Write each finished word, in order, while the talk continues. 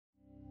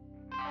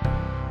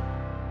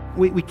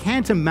We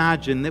can't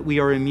imagine that we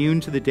are immune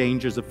to the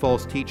dangers of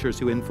false teachers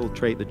who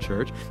infiltrate the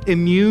church,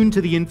 immune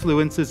to the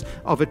influences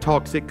of a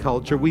toxic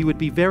culture. We would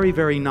be very,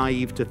 very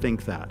naive to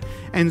think that.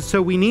 And so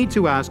we need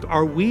to ask,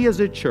 are we as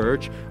a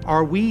church,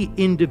 are we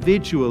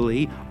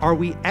individually, are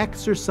we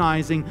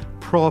exercising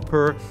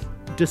proper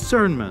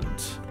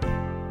discernment?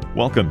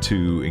 Welcome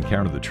to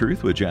Encounter the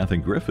Truth with Jonathan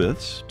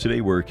Griffiths.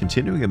 Today we're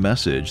continuing a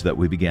message that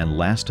we began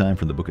last time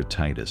from the book of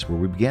Titus, where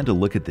we began to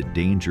look at the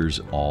dangers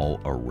all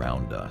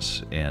around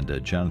us.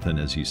 And Jonathan,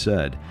 as you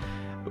said,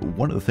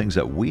 one of the things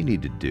that we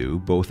need to do,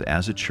 both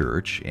as a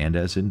church and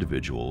as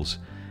individuals,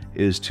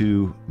 is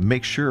to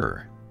make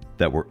sure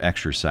that we're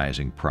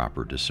exercising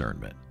proper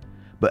discernment.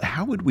 But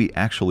how would we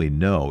actually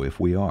know if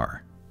we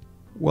are?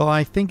 Well,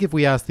 I think if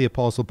we ask the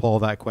Apostle Paul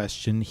that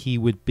question, he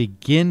would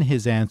begin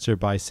his answer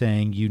by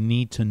saying, you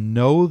need to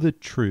know the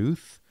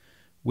truth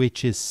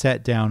which is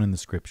set down in the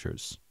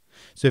Scriptures.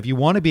 So if you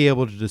want to be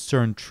able to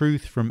discern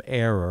truth from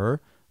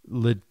error,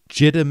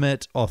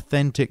 legitimate,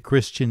 authentic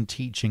Christian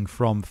teaching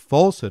from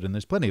falsehood, and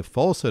there's plenty of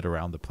falsehood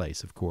around the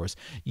place, of course,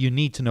 you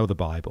need to know the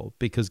Bible,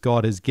 because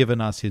God has given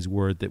us his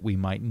word that we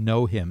might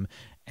know him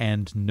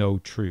and know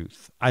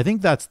truth. I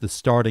think that's the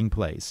starting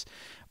place.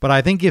 But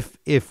I think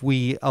if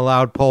we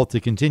allowed Paul to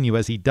continue,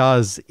 as he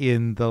does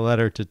in the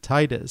letter to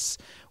Titus,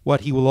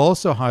 what he will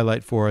also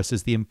highlight for us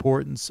is the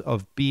importance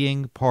of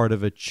being part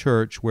of a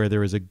church where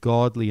there is a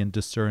godly and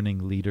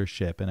discerning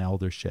leadership and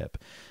eldership.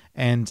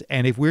 And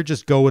if we're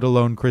just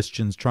go-it-alone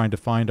Christians trying to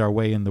find our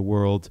way in the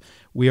world,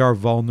 we are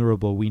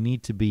vulnerable. We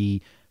need to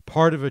be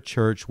part of a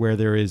church where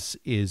there is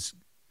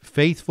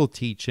faithful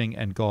teaching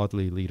and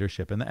godly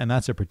leadership. And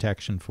that's a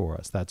protection for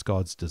us. That's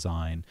God's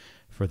design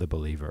for the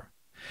believer.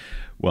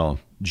 Well,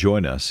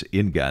 join us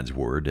in God's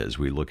Word as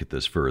we look at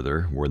this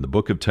further. We're in the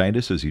book of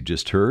Titus, as you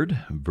just heard.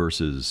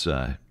 Verses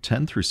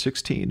 10 through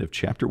 16 of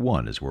chapter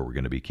 1 is where we're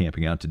going to be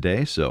camping out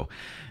today. So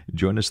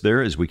join us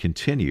there as we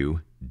continue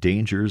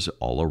Dangers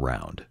All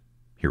Around.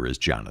 Here is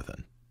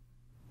Jonathan.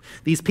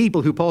 These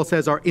people who Paul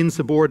says are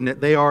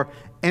insubordinate, they are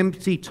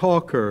empty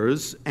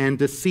talkers and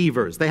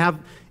deceivers. They have,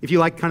 if you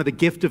like, kind of the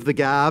gift of the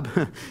gab.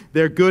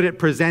 They're good at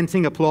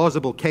presenting a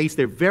plausible case.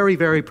 They're very,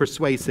 very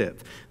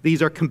persuasive.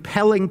 These are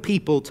compelling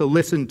people to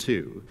listen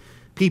to.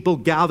 People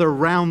gather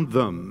round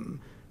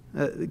them.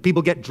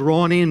 People get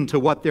drawn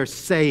into what they're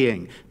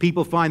saying.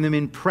 People find them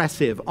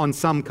impressive on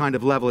some kind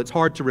of level. It's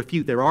hard to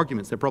refute their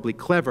arguments. They're probably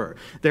clever.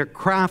 They're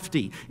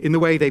crafty in the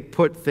way they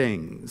put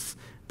things.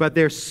 But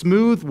their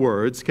smooth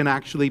words can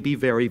actually be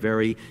very,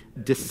 very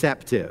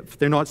deceptive.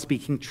 They're not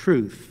speaking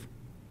truth.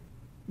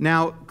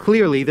 Now,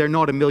 clearly, they're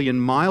not a million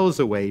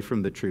miles away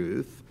from the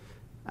truth.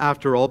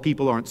 After all,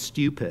 people aren't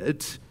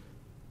stupid.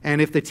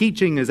 And if the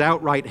teaching is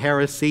outright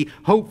heresy,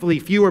 hopefully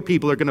fewer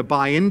people are going to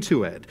buy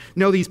into it.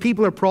 No, these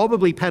people are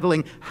probably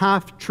peddling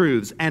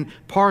half-truths and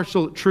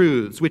partial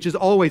truths, which is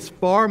always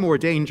far more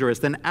dangerous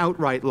than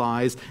outright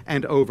lies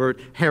and overt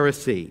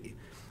heresy.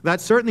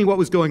 That's certainly what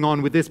was going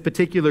on with this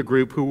particular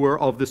group who were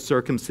of the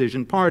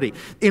circumcision party.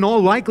 In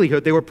all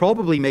likelihood, they were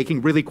probably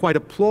making really quite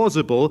a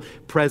plausible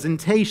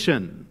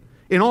presentation.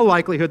 In all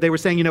likelihood, they were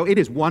saying, it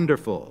is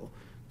wonderful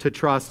to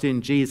trust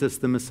in Jesus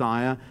the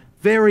Messiah.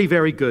 Very,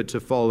 very good to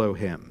follow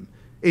him.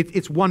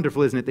 It's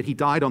wonderful, isn't it, that he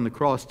died on the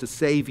cross to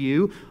save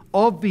you.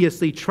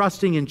 Obviously,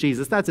 trusting in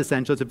Jesus, that's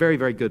essential. It's a very,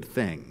 very good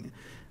thing.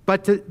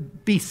 But to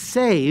be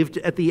saved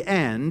at the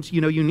end,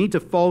 you need to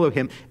follow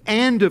him.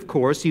 And, of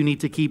course, you need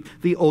to keep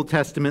the Old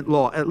Testament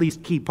law, at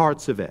least key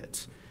parts of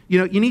it.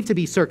 You need to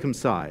be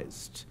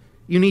circumcised.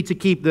 You need to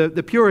keep the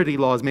purity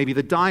laws, maybe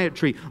the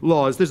dietary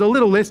laws. There's a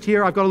little list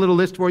here. I've got a little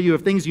list for you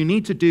of things you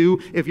need to do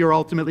if you're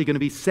ultimately going to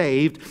be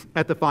saved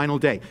at the final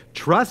day.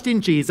 Trust in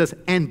Jesus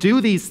and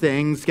do these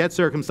things, get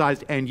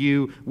circumcised, and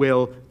you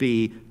will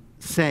be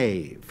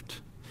saved.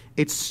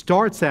 It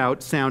starts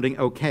out sounding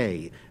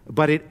okay,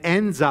 but it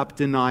ends up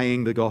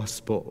denying the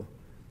gospel.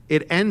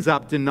 It ends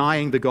up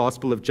denying the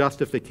gospel of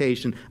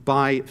justification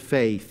by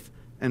faith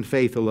and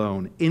faith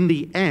alone. In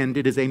the end,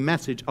 it is a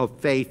message of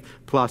faith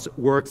plus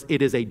works.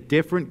 It is a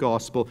different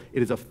gospel.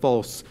 It is a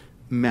false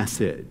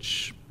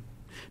message.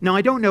 Now,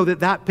 I don't know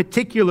that that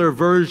particular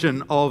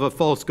version of a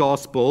false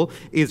gospel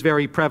is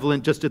very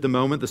prevalent just at the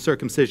moment, the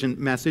circumcision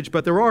message,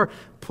 but there are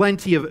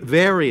plenty of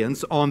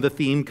variants on the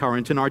theme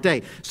current in our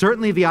day.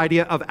 Certainly the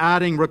idea of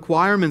adding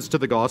requirements to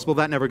the gospel,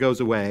 that never goes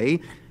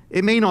away.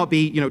 It may not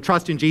be,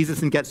 trust in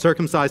Jesus and get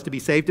circumcised to be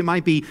saved. It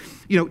might be,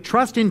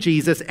 trust in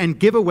Jesus and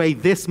give away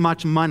this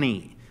much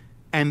money,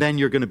 and then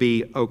you're going to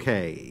be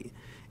okay.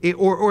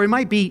 Or it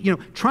might be,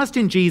 trust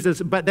in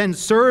Jesus, but then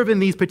serve in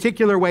these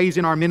particular ways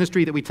in our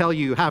ministry that we tell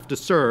you have to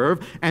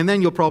serve, and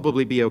then you'll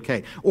probably be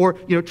okay. Or,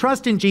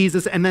 trust in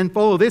Jesus and then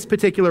follow this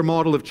particular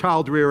model of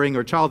child rearing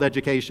or child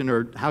education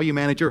or how you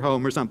manage your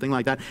home or something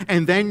like that,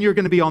 and then you're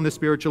going to be on the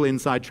spiritual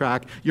inside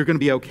track. You're going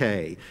to be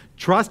okay.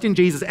 Trust in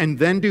Jesus and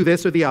then do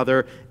this or the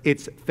other.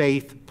 It's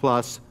faith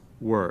plus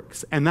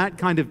works. And that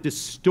kind of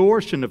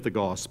distortion of the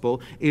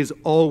gospel is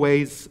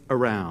always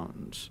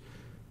around.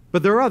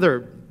 But there are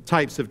other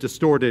types of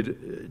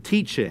distorted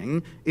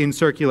teaching in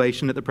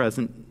circulation at the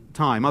present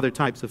time, other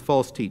types of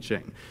false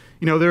teaching.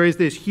 There is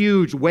this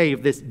huge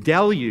wave, this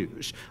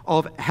deluge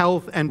of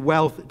health and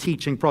wealth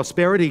teaching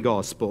prosperity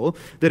gospel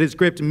that has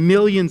gripped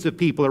millions of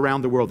people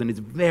around the world, and it's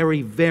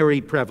very,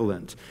 very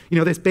prevalent.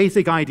 This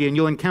basic idea, and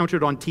you'll encounter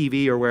it on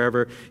TV or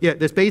wherever,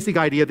 this basic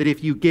idea that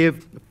if you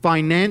give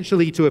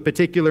financially to a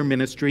particular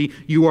ministry,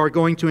 you are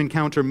going to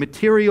encounter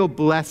material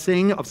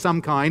blessing of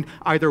some kind,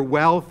 either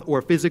wealth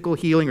or physical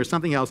healing or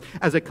something else,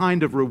 as a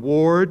kind of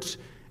reward.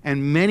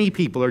 And many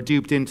people are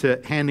duped into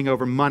handing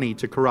over money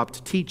to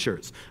corrupt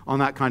teachers on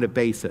that kind of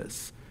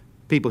basis.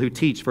 People who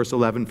teach, verse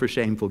 11, for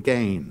shameful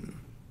gain.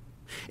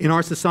 In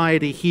our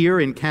society here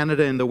in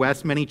Canada and the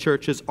West, many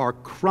churches are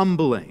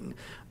crumbling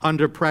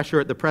under pressure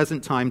at the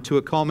present time to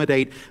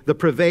accommodate the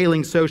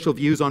prevailing social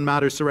views on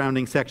matters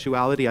surrounding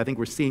sexuality. I think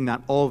we're seeing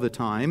that all the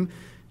time.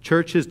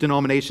 Churches,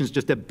 denominations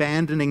just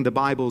abandoning the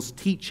Bible's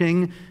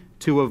teaching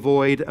to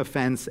avoid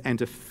offense and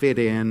to fit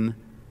in.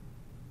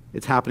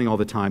 It's happening all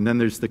the time. Then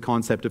there's the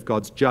concept of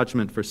God's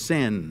judgment for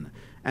sin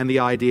and the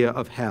idea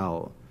of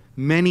hell.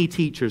 Many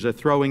teachers are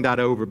throwing that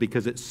over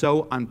because it's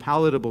so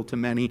unpalatable to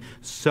many,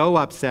 so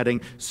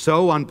upsetting,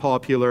 so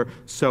unpopular,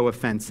 so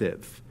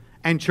offensive.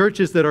 And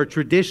churches that are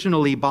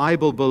traditionally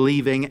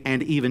Bible-believing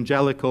and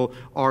evangelical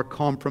are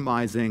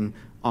compromising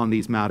on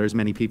these matters.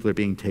 Many people are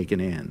being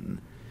taken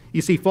in.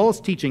 You see, false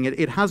teaching,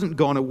 it hasn't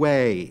gone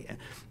away.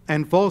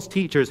 And false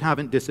teachers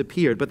haven't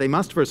disappeared, but they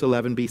must, verse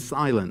 11, be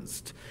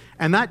silenced.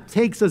 And that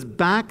takes us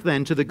back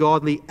then to the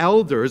godly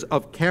elders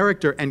of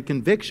character and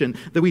conviction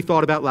that we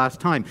thought about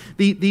last time.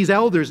 These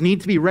elders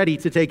need to be ready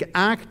to take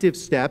active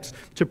steps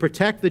to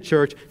protect the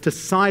church, to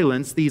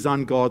silence these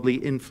ungodly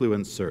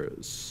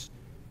influencers.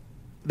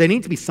 They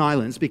need to be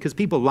silenced because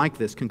people like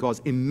this can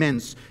cause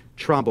immense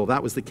trouble.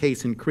 That was the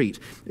case in Crete.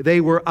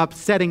 They were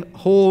upsetting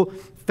whole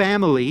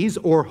families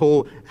or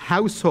whole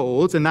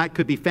households, and that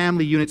could be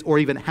family units or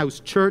even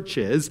house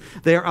churches.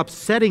 They're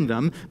upsetting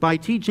them by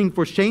teaching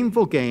for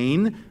shameful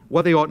gain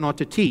what they ought not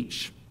to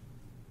teach.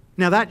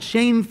 Now, that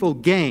shameful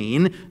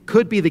gain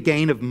could be the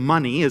gain of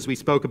money, as we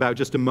spoke about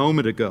just a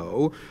moment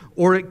ago,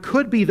 or it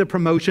could be the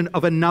promotion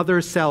of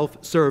another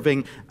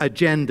self-serving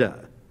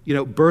agenda,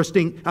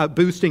 boosting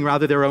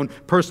their own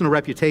personal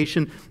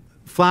reputation,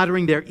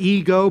 flattering their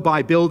ego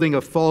by building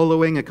a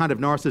following, a kind of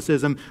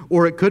narcissism,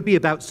 or it could be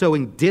about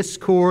sowing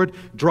discord,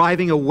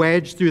 driving a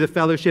wedge through the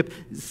fellowship,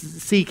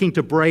 seeking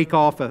to break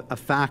off a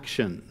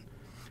faction.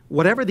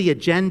 Whatever the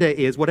agenda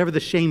is, whatever the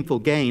shameful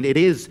gain, it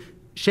is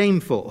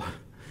shameful.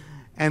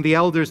 And the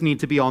elders need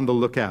to be on the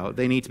lookout.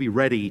 They need to be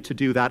ready to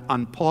do that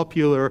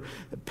unpopular,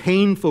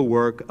 painful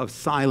work of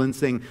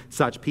silencing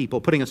such people,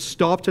 putting a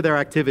stop to their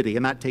activity,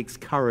 and that takes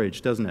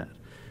courage, doesn't it?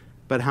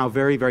 But how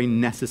very, very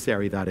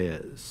necessary that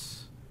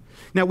is.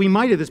 Now, we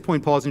might at this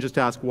point pause and just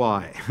ask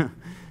why.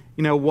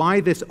 Why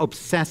this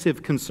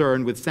obsessive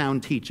concern with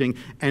sound teaching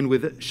and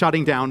with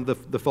shutting down the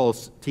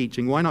false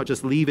teaching? Why not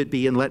just leave it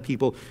be and let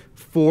people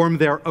form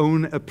their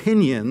own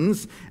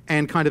opinions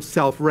and kind of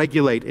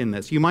self-regulate in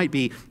this? You might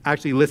be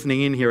actually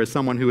listening in here as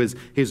someone who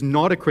is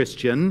not a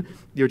Christian.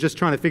 You're just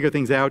trying to figure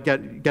things out,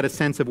 get a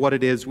sense of what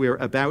it is we're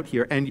about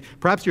here. And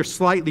perhaps you're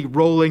slightly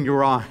rolling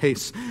your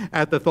eyes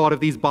at the thought of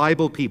these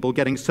Bible people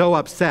getting so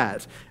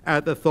upset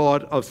at the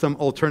thought of some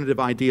alternative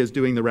ideas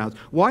doing the rounds.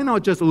 Why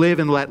not just live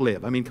and let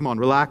live? I mean, come on,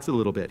 relax a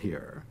little bit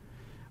here.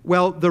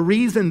 Well, the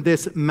reason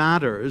this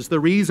matters, the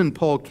reason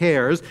Paul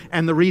cares,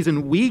 and the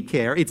reason we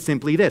care, it's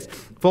simply this.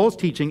 False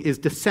teaching is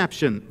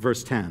deception,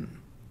 verse 10.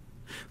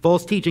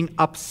 False teaching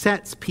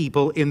upsets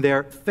people in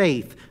their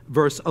faith,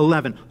 verse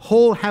 11.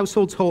 Whole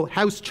households, whole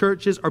house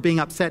churches are being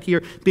upset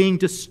here, being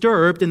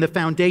disturbed in the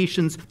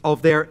foundations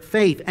of their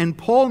faith. And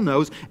Paul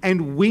knows,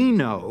 and we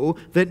know,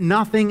 that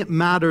nothing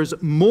matters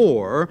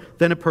more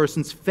than a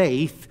person's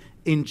faith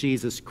in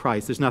Jesus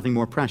Christ. There's nothing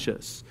more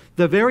precious.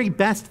 The very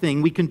best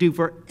thing we can do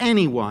for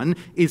anyone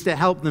is to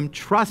help them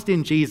trust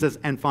in Jesus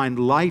and find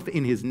life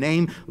in his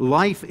name,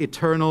 life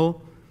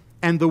eternal.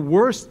 And the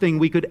worst thing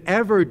we could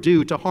ever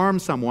do to harm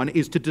someone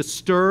is to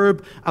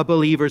disturb a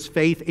believer's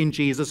faith in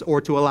Jesus or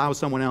to allow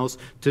someone else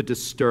to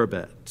disturb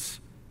it.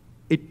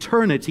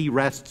 Eternity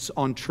rests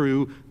on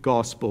true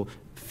gospel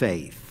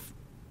faith.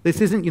 This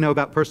isn't,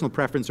 about personal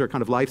preference or a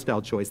kind of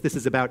lifestyle choice. This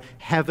is about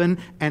heaven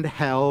and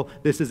hell.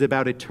 This is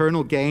about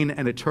eternal gain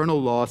and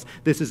eternal loss.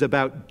 This is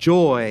about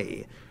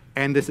joy,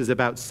 and this is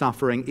about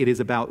suffering. It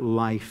is about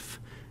life,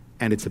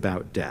 and it's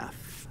about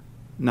death.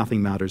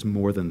 Nothing matters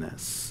more than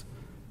this.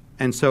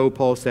 And so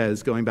Paul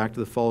says, going back to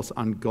the false,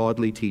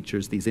 ungodly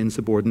teachers, these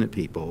insubordinate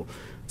people,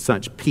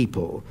 such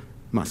people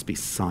must be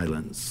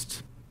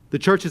silenced. The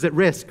church is at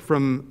risk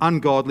from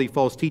ungodly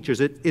false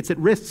teachers. It's at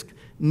risk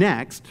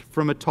next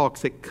from a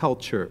toxic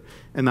culture,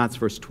 and that's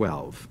verse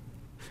 12.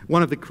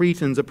 One of the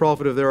Cretans, a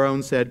prophet of their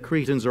own, said,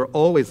 Cretans are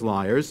always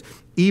liars,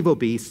 evil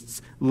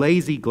beasts,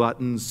 lazy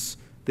gluttons.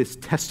 This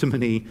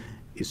testimony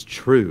is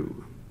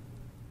true.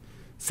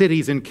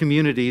 Cities and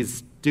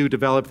communities do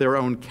develop their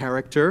own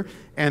character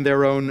and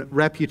their own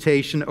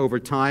reputation over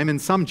time,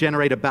 and some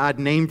generate a bad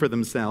name for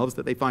themselves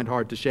that they find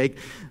hard to shake.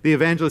 The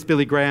evangelist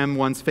Billy Graham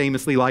once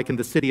famously likened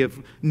the city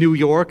of New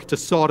York to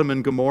Sodom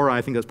and Gomorrah,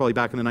 I think that's probably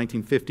back in the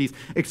 1950s,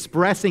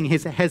 expressing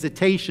his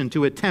hesitation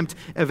to attempt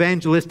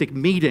evangelistic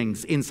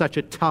meetings in such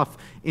a tough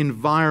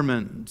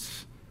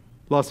environment.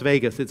 Las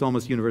Vegas, it's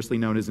almost universally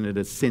known, isn't it,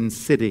 as Sin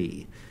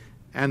City,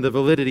 and the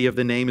validity of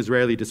the name is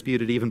rarely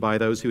disputed even by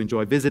those who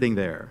enjoy visiting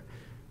there.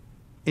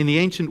 In the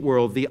ancient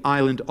world, the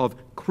island of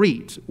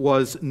Crete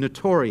was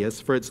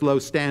notorious for its low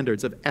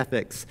standards of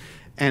ethics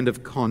and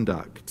of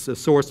conduct. A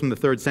source from the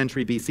 3rd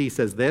century BC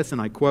says this, and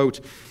I quote,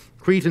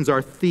 "Cretans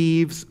are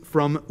thieves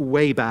from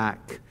way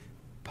back,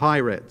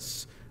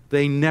 pirates.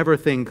 They never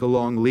think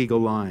along legal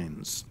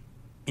lines."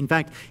 In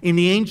fact, in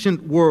the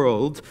ancient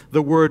world,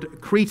 the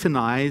word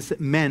Cretanize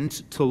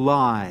meant to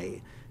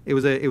lie. It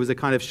was a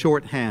kind of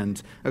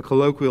shorthand, a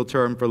colloquial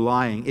term for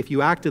lying. If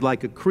you acted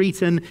like a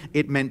Cretan,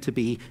 it meant to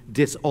be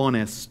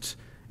dishonest.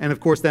 And of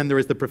course, then there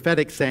is the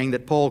prophetic saying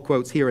that Paul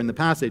quotes here in the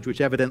passage,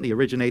 which evidently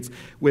originates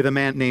with a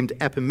man named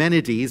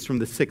Epimenides from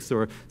the 6th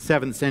or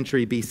 7th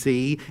century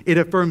BC. It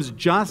affirms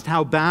just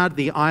how bad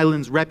the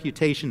island's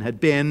reputation had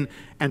been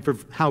and for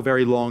how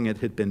very long it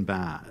had been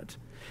bad.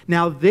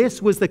 Now,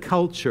 this was the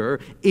culture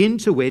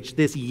into which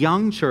this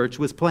young church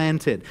was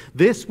planted.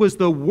 This was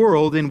the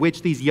world in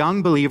which these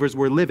young believers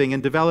were living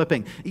and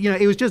developing.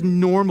 It was just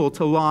normal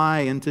to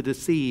lie and to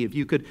deceive.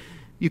 You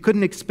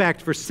couldn't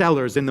expect for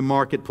sellers in the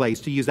marketplace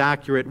to use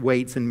accurate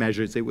weights and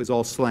measures. It was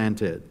all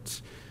slanted.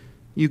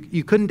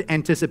 You couldn't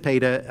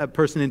anticipate a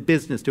person in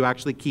business to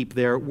actually keep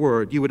their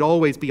word. You would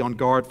always be on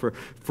guard for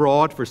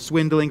fraud, for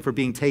swindling, for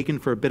being taken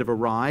for a bit of a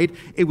ride.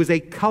 It was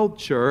a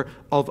culture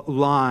of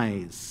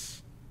lies.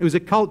 It was a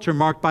culture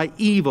marked by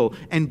evil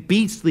and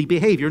beastly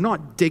behavior,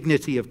 not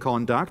dignity of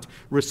conduct,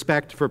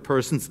 respect for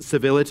persons,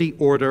 civility,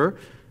 order.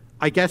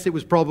 I guess it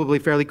was probably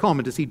fairly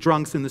common to see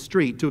drunks in the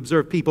street, to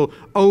observe people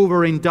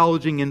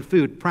overindulging in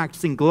food,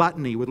 practicing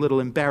gluttony with little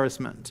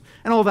embarrassment.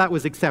 And all that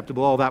was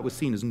acceptable, all that was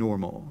seen as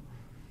normal.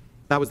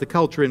 That was the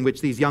culture in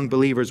which these young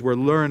believers were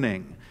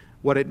learning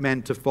what it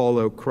meant to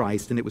follow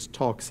Christ, and it was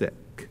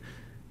toxic.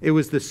 It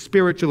was the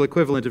spiritual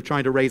equivalent of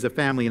trying to raise a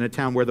family in a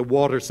town where the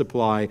water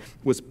supply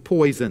was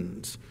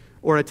poisoned,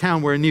 or a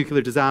town where a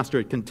nuclear disaster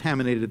had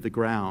contaminated the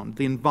ground.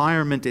 The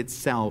environment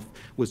itself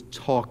was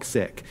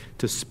toxic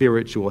to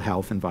spiritual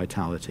health and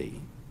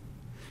vitality.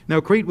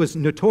 Now, Crete was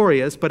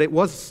notorious, but it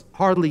was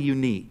hardly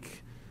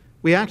unique.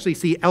 We actually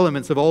see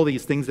elements of all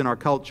these things in our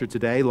culture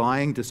today: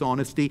 lying,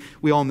 dishonesty.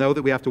 We all know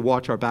that we have to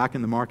watch our back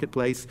in the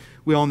marketplace.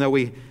 We all know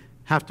we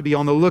have to be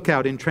on the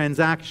lookout in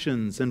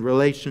transactions and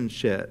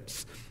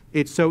relationships.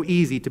 It's so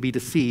easy to be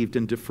deceived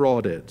and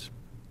defrauded.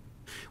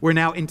 We're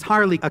now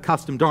entirely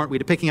accustomed, aren't we,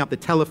 to picking up the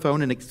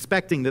telephone and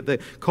expecting that the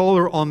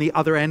caller on the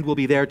other end will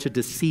be there to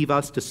deceive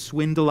us, to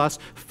swindle us.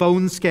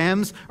 Phone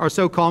scams are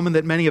so common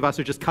that many of us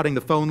are just cutting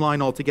the phone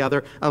line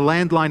altogether. A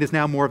landline is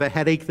now more of a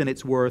headache than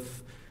it's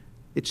worth.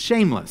 It's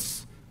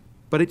shameless,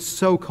 but it's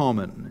so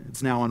common.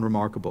 It's now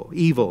unremarkable.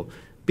 Evil,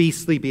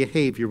 beastly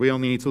behavior. We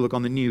only need to look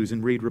on the news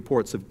and read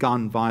reports of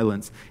gun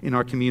violence in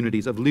our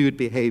communities, of lewd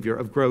behavior,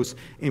 of gross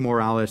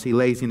immorality,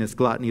 laziness,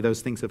 gluttony.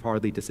 Those things have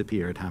hardly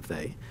disappeared, have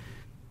they?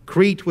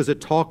 Crete was a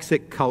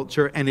toxic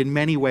culture, and in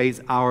many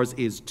ways ours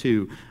is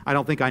too. I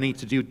don't think I need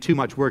to do too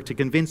much work to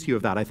convince you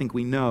of that. I think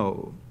we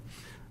know.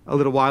 A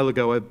little while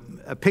ago,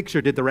 a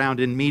picture did the round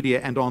in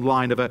media and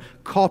online of a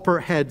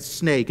copperhead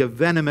snake, a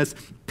venomous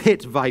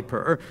pit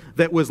viper,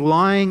 that was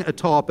lying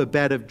atop a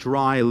bed of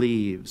dry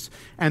leaves.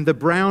 And the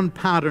brown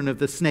pattern of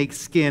the snake's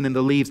skin and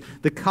the leaves,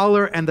 the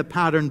color and the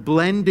pattern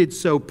blended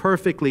so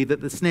perfectly that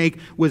the snake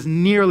was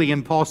nearly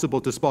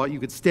impossible to spot.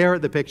 You could stare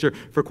at the picture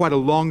for quite a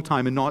long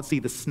time and not see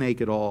the snake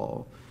at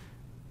all.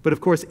 But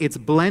of course, its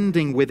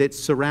blending with its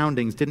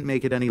surroundings didn't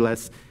make it any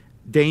less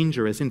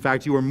dangerous. In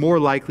fact, you were more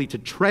likely to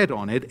tread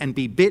on it and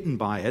be bitten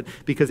by it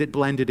because it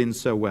blended in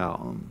so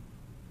well.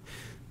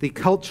 The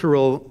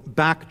cultural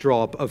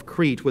backdrop of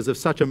Crete was of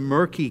such a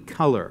murky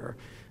color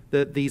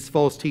that these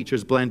false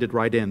teachers blended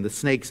right in. The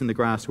snakes in the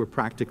grass were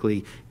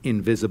practically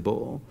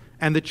invisible.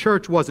 And the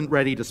church wasn't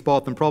ready to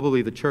spot them.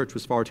 Probably the church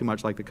was far too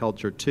much like the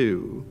culture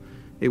too.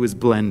 It was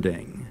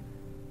blending.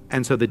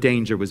 And so the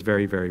danger was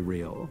very, very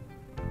real.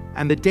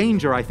 And the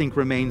danger, I think,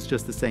 remains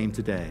just the same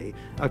today.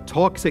 A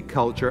toxic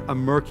culture, a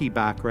murky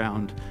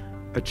background,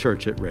 a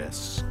church at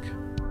risk.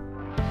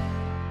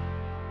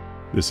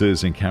 This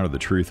is Encounter the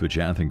Truth with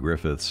Jonathan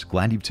Griffiths.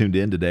 Glad you've tuned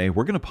in today.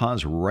 We're going to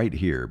pause right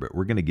here, but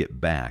we're going to get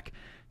back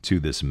to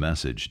this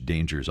message,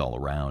 Dangers All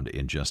Around,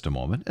 in just a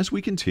moment as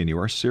we continue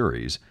our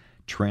series,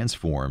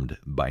 Transformed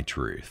by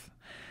Truth.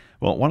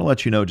 Well, I want to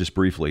let you know just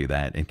briefly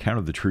that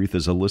Encounter the Truth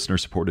is a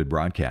listener-supported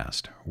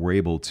broadcast. We're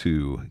able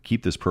to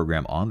keep this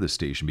program on this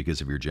station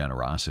because of your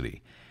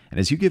generosity. And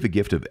as you give a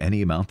gift of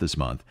any amount this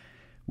month,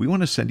 we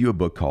want to send you a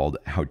book called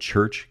How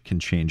Church Can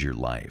Change Your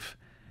Life.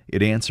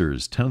 It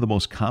answers 10 of the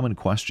most common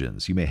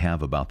questions you may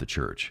have about the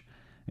church.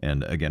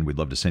 And again, we'd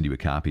love to send you a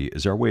copy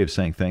as our way of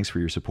saying thanks for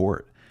your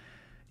support.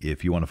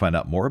 If you want to find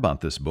out more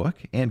about this book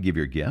and give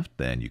your gift,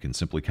 then you can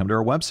simply come to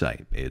our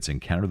website. It's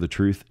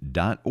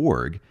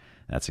encounterthetruth.org.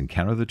 That's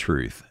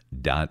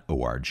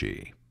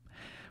encounterthetruth.org.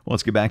 Well,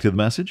 let's get back to the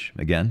message.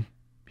 Again,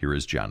 here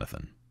is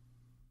Jonathan.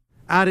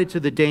 Added to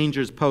the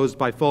dangers posed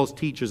by false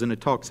teachers in a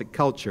toxic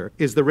culture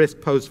is the risk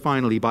posed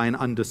finally by an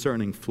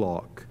undiscerning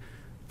flock.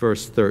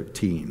 Verse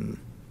 13.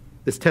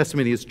 This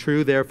testimony is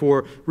true,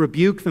 therefore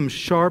rebuke them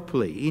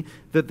sharply,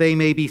 that they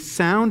may be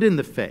sound in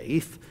the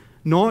faith,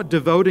 not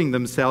devoting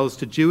themselves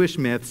to Jewish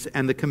myths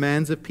and the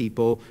commands of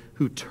people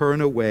who turn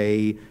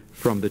away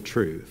from the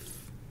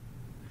truth.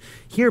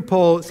 Here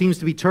Paul seems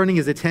to be turning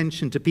his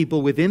attention to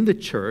people within the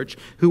church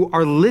who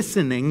are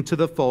listening to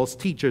the false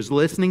teachers,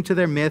 listening to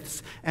their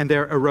myths and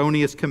their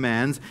erroneous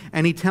commands,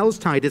 and he tells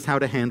Titus how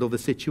to handle the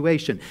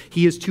situation.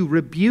 He is to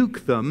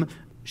rebuke them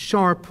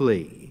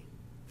sharply.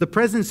 The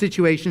present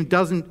situation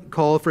doesn't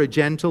call for a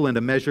gentle and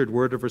a measured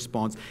word of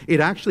response. It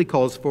actually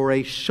calls for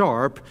a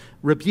sharp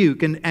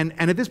rebuke. And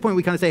at this point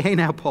we kind of say, hey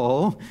now,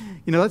 Paul,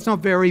 that's not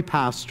very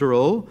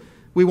pastoral.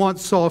 We want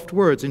soft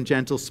words and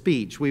gentle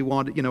speech. We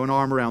want, an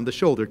arm around the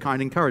shoulder,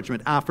 kind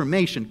encouragement,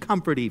 affirmation,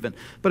 comfort even.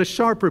 But a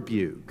sharp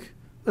rebuke,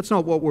 that's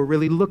not what we're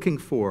really looking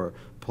for,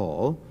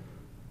 Paul.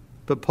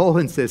 But Paul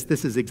insists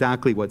this is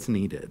exactly what's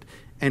needed.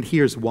 And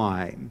here's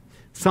why.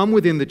 Some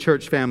within the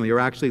church family are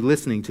actually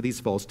listening to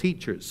these false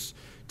teachers.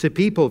 To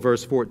people,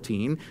 verse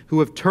 14, who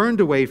have turned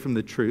away from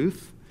the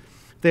truth.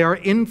 They are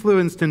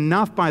influenced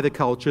enough by the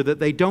culture that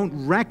they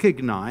don't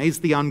recognize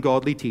the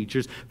ungodly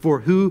teachers for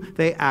who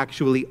they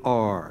actually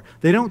are.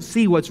 They don't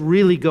see what's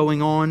really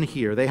going on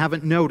here. They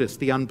haven't noticed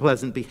the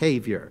unpleasant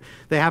behavior.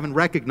 They haven't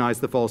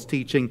recognized the false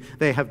teaching.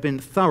 They have been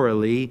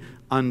thoroughly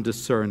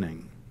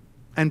undiscerning.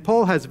 And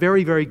Paul has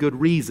very, very good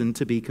reason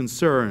to be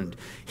concerned.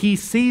 He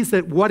sees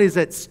that what is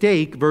at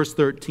stake, verse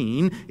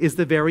 13, is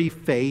the very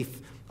faith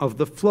of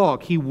the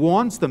flock. He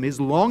wants them, his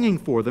longing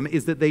for them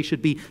is that they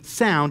should be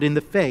sound in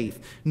the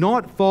faith,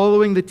 not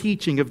following the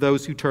teaching of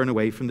those who turn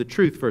away from the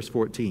truth, verse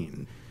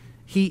 14.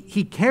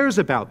 He cares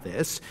about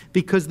this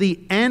because the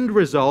end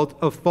result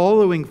of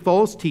following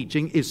false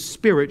teaching is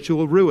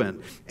spiritual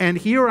ruin. And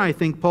here I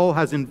think Paul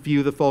has in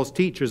view the false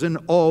teachers and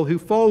all who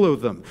follow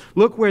them.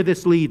 Look where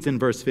this leads in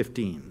verse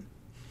 15.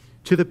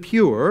 To the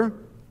pure,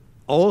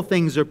 all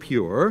things are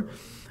pure,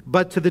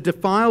 but to the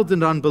defiled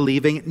and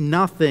unbelieving,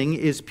 nothing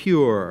is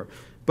pure.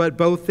 But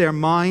both their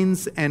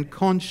minds and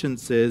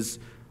consciences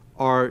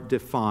are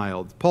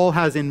defiled. Paul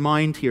has in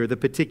mind here the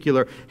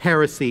particular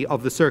heresy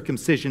of the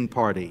circumcision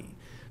party.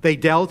 They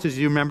dealt, as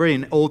you remember,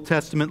 in Old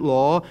Testament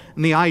law,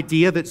 and the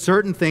idea that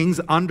certain things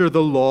under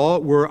the law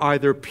were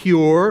either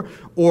pure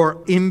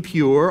or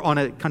impure on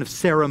a kind of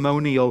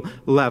ceremonial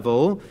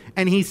level.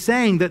 And he's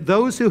saying that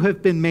those who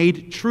have been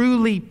made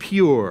truly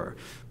pure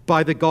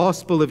by the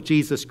gospel of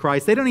Jesus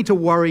Christ, they don't need to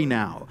worry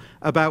now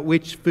about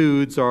which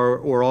foods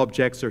or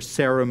objects are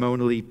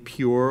ceremonially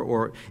pure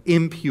or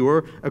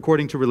impure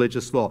according to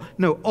religious law.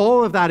 No,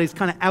 all of that is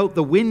kind of out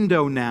the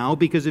window now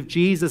because of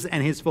Jesus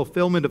and his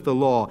fulfillment of the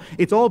law.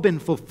 It's all been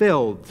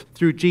fulfilled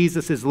through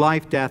Jesus'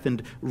 life, death,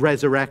 and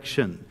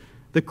resurrection.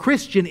 The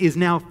Christian is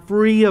now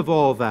free of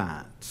all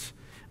that.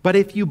 But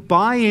if you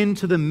buy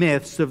into the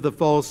myths of the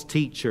false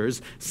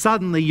teachers,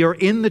 suddenly you're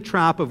in the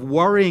trap of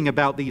worrying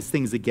about these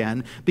things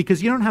again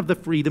because you don't have the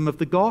freedom of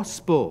the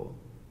gospel.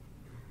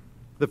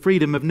 The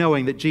freedom of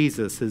knowing that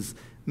Jesus has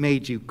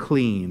made you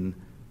clean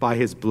by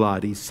his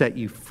blood. He's set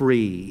you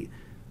free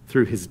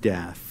through his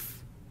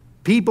death.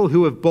 People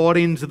who have bought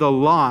into the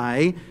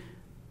lie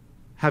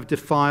have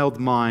defiled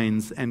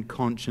minds and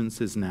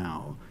consciences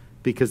now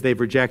because they've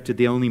rejected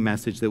the only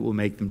message that will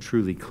make them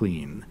truly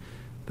clean,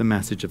 the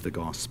message of the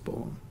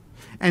gospel.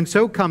 And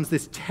so comes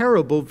this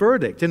terrible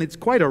verdict, and it's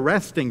quite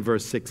arresting,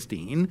 verse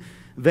 16.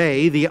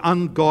 They, the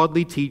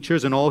ungodly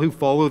teachers and all who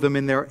follow them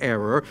in their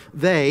error,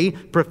 they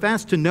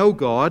profess to know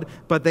God,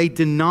 but they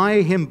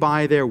deny him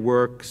by their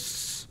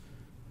works.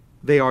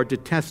 They are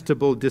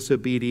detestable,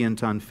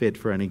 disobedient, unfit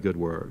for any good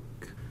work.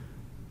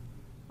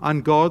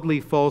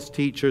 Ungodly false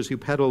teachers who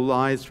peddle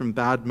lies from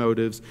bad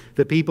motives,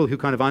 the people who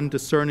kind of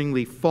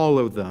undiscerningly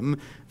follow them,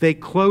 they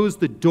close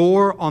the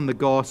door on the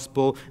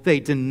gospel, they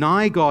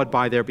deny God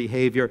by their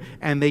behavior,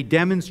 and they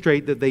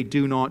demonstrate that they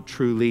do not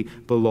truly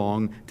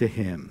belong to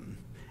him.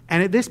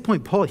 And at this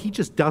point, Paul, he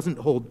just doesn't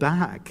hold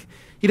back.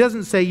 He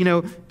doesn't say,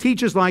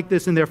 teachers like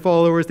this and their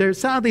followers, they're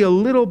sadly a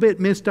little bit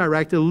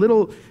misdirected, a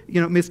little,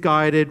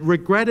 misguided.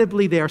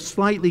 Regrettably, they are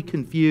slightly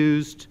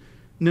confused.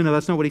 No,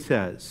 that's not what he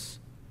says.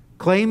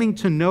 Claiming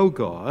to know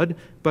God,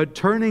 but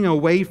turning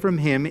away from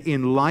him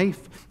in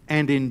life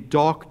and in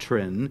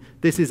doctrine,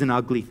 this is an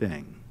ugly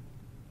thing.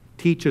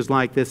 Teachers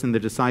like this and the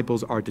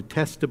disciples are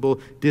detestable,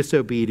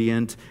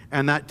 disobedient,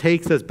 and that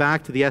takes us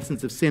back to the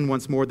essence of sin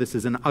once more. This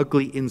is an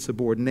ugly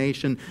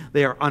insubordination.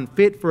 They are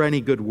unfit for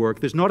any good work.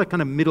 There's not a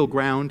kind of middle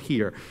ground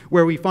here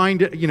where we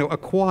find, a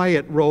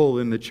quiet role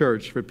in the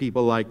church for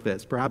people like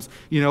this. Perhaps,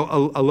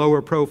 a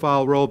lower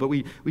profile role, but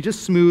we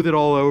just smooth it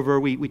all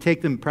over. We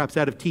take them perhaps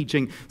out of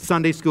teaching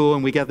Sunday school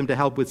and we get them to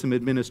help with some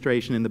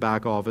administration in the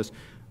back office.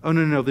 Oh,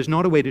 no, there's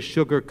not a way to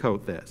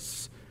sugarcoat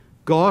this.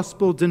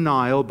 Gospel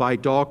denial by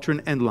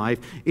doctrine and life,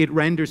 it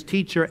renders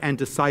teacher and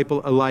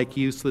disciple alike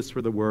useless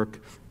for the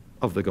work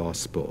of the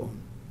gospel.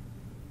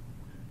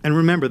 And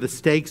remember, the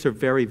stakes are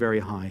very, very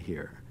high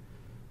here.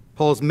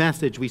 Paul's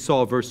message, we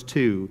saw verse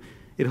 2,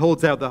 it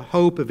holds out the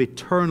hope of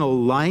eternal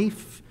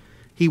life.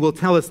 He will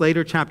tell us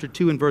later, chapter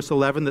 2 and verse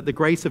 11, that the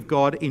grace of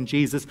God in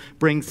Jesus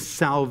brings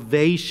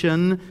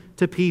salvation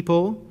to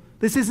people.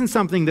 This isn't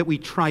something that we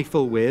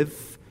trifle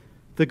with.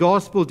 The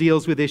gospel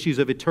deals with issues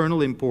of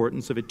eternal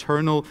importance, of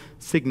eternal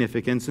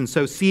significance. And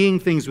so seeing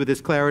things with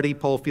this clarity,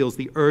 Paul feels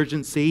the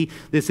urgency.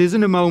 This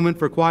isn't a moment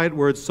for quiet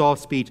words,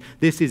 soft speech.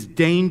 This is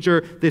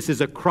danger. This is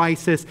a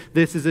crisis.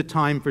 This is a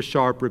time for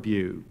sharp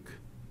rebuke.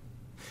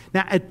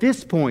 Now, at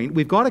this point,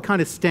 we've got to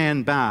kind of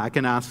stand back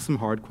and ask some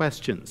hard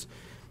questions.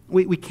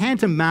 We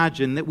can't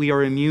imagine that we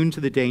are immune to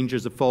the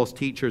dangers of false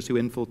teachers who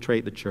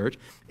infiltrate the church,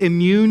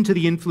 immune to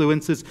the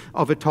influences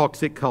of a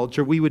toxic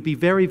culture. We would be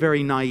very,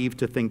 very naive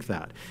to think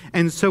that.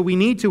 And so we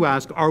need to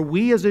ask, are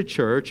we as a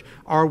church,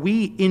 are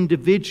we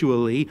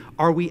individually,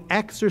 are we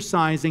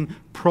exercising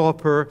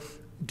proper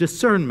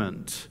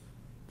discernment?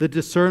 The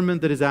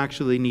discernment that is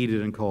actually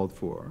needed and called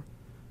for.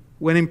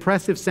 When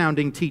impressive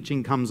sounding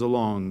teaching comes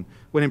along,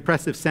 when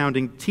impressive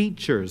sounding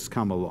teachers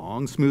come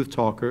along, smooth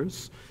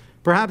talkers,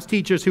 perhaps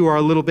teachers who are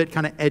a little bit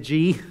kind of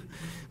edgy,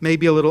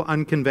 maybe a little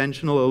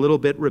unconventional, a little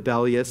bit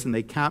rebellious, and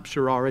they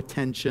capture our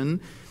attention.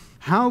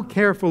 How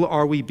careful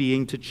are we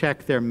being to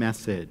check their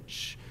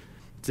message,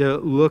 to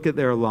look at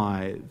their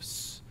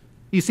lives?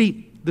 You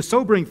see, the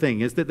sobering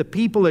thing is that the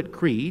people at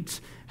Crete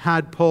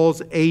had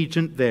Paul's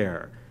agent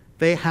there.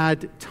 They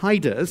had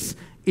Titus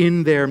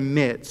in their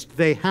midst.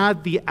 They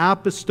had the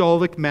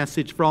apostolic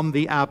message from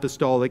the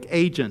apostolic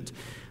agent.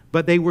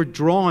 But they were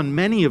drawn,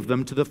 many of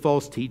them, to the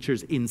false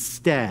teachers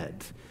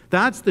instead.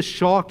 That's the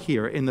shock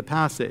here in the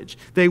passage.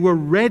 They were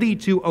ready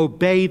to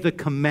obey the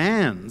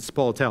commands,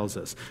 Paul tells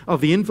us, of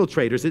the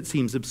infiltrators. It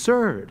seems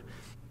absurd,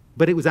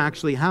 but it was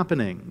actually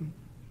happening.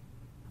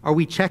 Are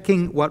we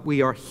checking what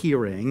we are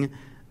hearing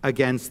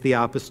against the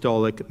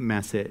apostolic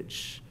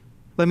message?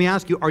 Let me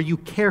ask you, are you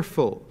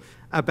careful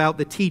about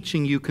the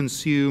teaching you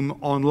consume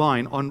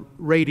online, on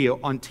radio,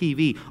 on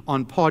TV,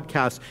 on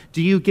podcasts?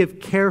 Do you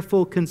give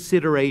careful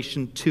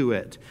consideration to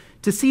it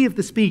to see if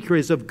the speaker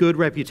is of good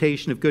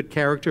reputation, of good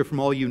character from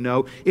all you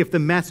know, if the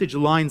message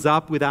lines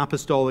up with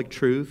apostolic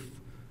truth?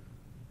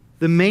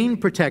 The main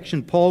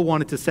protection Paul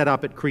wanted to set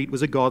up at Crete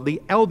was a godly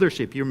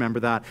eldership. You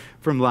remember that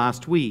from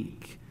last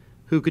week,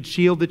 who could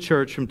shield the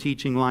church from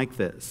teaching like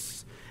this.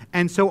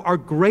 And so our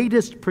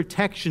greatest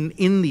protection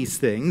in these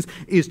things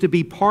is to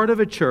be part of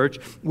a church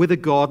with a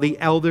godly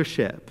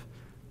eldership.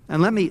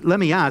 And let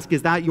me ask,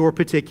 is that your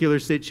particular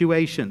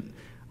situation?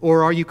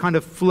 Or are you kind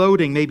of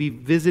floating, maybe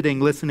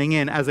visiting, listening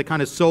in as a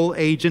kind of sole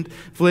agent,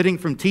 flitting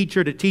from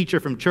teacher to teacher,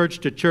 from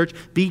church to church?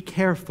 Be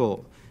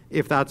careful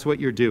if that's what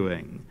you're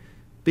doing.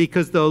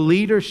 Because the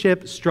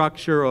leadership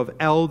structure of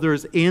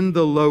elders in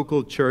the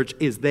local church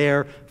is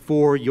there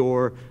for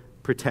your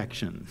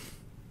protection.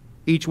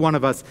 Each one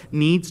of us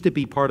needs to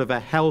be part of a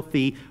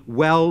healthy,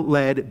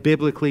 well-led,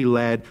 biblically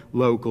led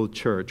local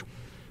church.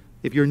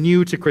 If you're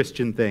new to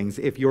Christian things,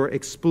 if you're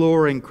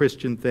exploring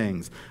Christian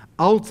things,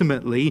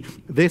 ultimately,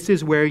 this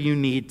is where you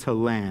need to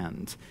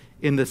land,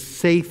 in the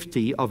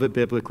safety of a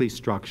biblically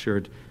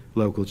structured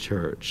local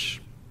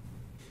church.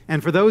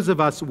 And for those of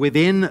us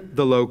within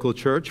the local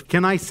church,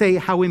 can I say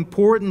how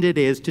important it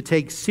is to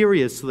take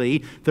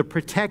seriously the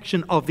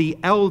protection of the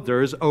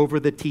elders over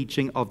the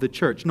teaching of the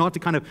church, not to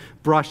kind of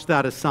brush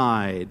that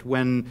aside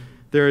when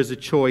there is a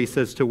choice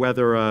as to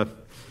whether a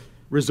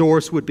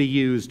resource would be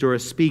used or a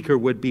speaker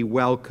would be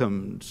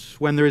welcomed,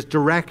 when there is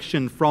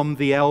direction from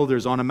the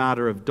elders on a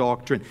matter of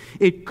doctrine.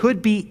 It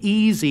could be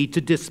easy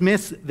to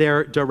dismiss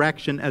their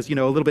direction as, a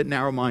little bit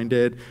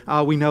narrow-minded.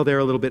 We know they're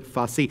a little bit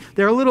fussy.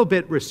 They're a little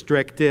bit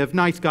restrictive,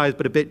 nice guys,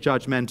 but a bit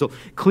judgmental.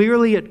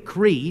 Clearly at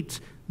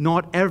Crete,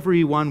 not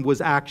everyone was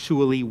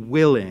actually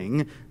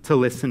willing to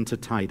listen to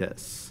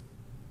Titus.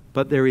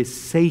 But there is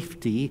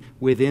safety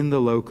within the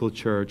local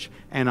church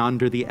and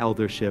under the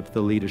eldership,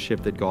 the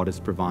leadership that God has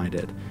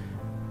provided.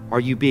 Are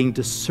you being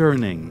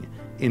discerning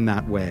in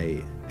that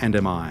way? And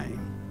am I?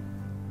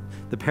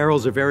 The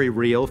perils are very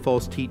real.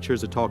 False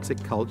teachers, a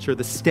toxic culture.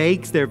 The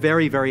stakes, they're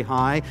very, very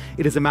high.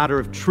 It is a matter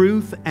of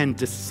truth and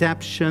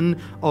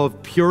deception,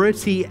 of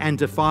purity and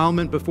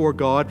defilement before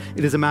God.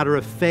 It is a matter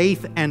of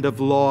faith and of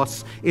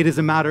loss. It is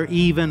a matter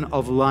even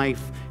of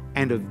life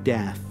and of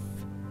death.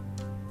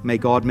 May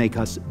God make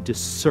us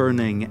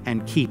discerning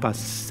and keep us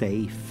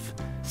safe,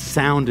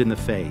 sound in the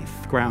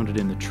faith, grounded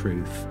in the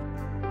truth.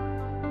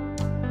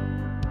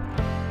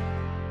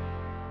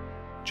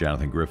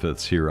 Jonathan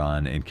Griffiths here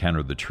on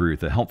Encounter the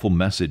Truth. A helpful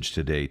message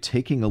today,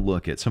 taking a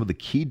look at some of the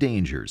key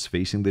dangers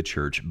facing the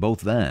church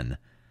both then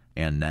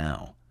and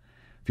now.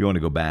 If you want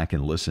to go back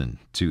and listen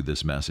to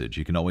this message,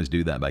 you can always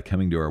do that by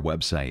coming to our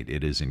website.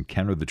 It is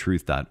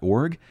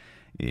encounterthetruth.org,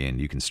 and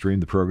you can stream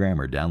the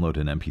program or download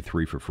an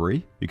MP3 for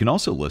free. You can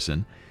also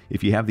listen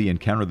if you have the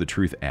Encounter the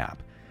Truth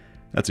app.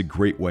 That's a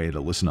great way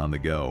to listen on the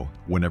go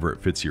whenever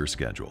it fits your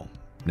schedule.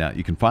 Now,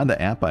 you can find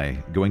the app by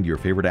going to your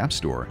favorite app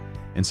store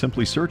and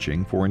simply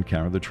searching for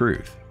Encounter the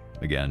Truth.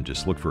 Again,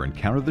 just look for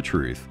Encounter the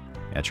Truth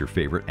at your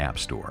favorite app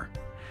store.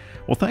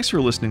 Well, thanks for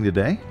listening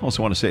today.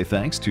 Also want to say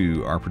thanks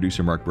to our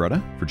producer, Mark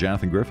Brutta. For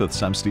Jonathan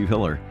Griffiths, I'm Steve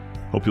Hiller.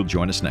 Hope you'll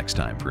join us next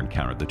time for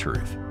Encounter the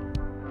Truth.